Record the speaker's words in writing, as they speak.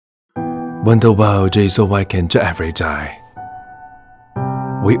When the world is awakened every day,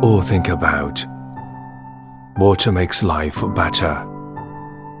 we all think about what makes life better.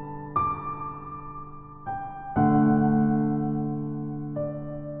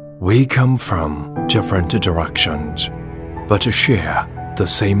 We come from different directions, but share the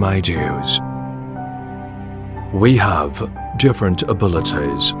same ideals. We have different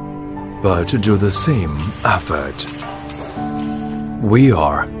abilities, but do the same effort. We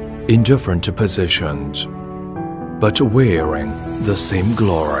are in different positions, but wearing the same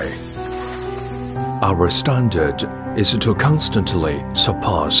glory. Our standard is to constantly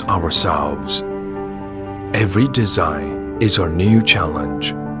surpass ourselves. Every design is a new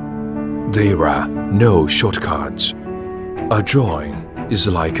challenge. There are no shortcuts. A drawing is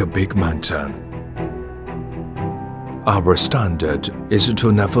like a big mountain. Our standard is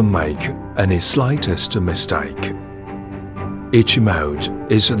to never make any slightest mistake. Each mode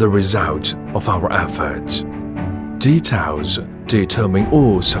is the result of our efforts. Details determine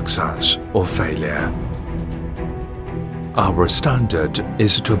all success or failure. Our standard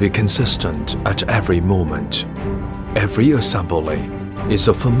is to be consistent at every moment. Every assembly is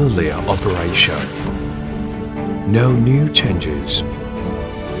a familiar operation. No new changes.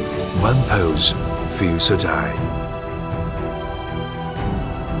 One pose fills a day.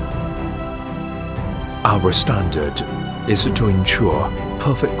 Our standard is to ensure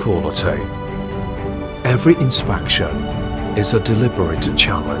perfect quality. Every inspection is a deliberate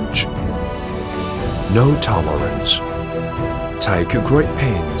challenge. No tolerance. Take great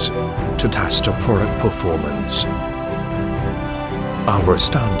pains to test a product performance. Our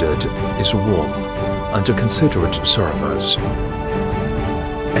standard is warm and considerate service.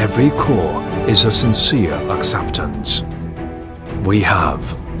 Every call is a sincere acceptance. We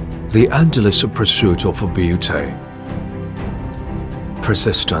have the endless pursuit of beauty,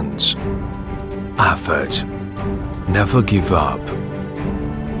 persistence, effort, never give up.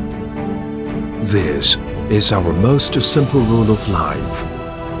 This is our most simple rule of life.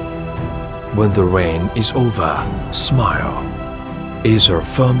 When the rain is over, smile is our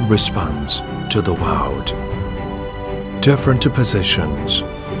firm response to the world. Different positions,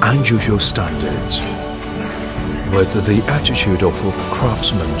 unusual standards. With the attitude of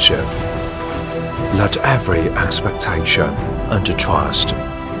craftsmanship, let every expectation and trust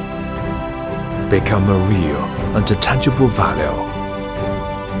become a real and tangible value.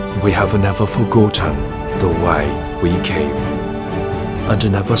 We have never forgotten the way we came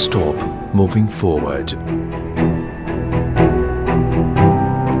and never stop moving forward.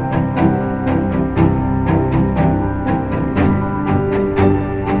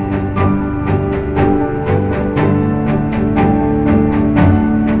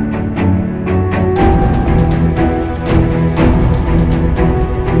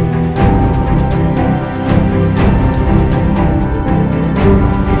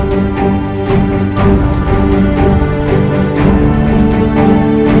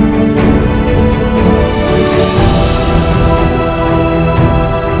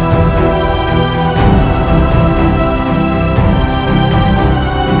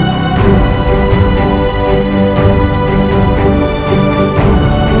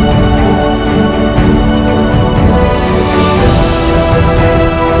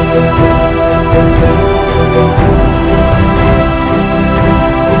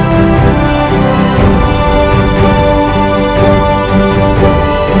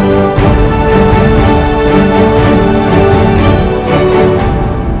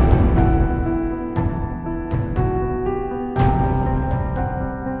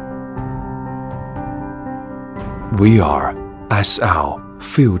 We are SL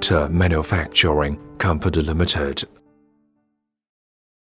Filter Manufacturing Company Limited.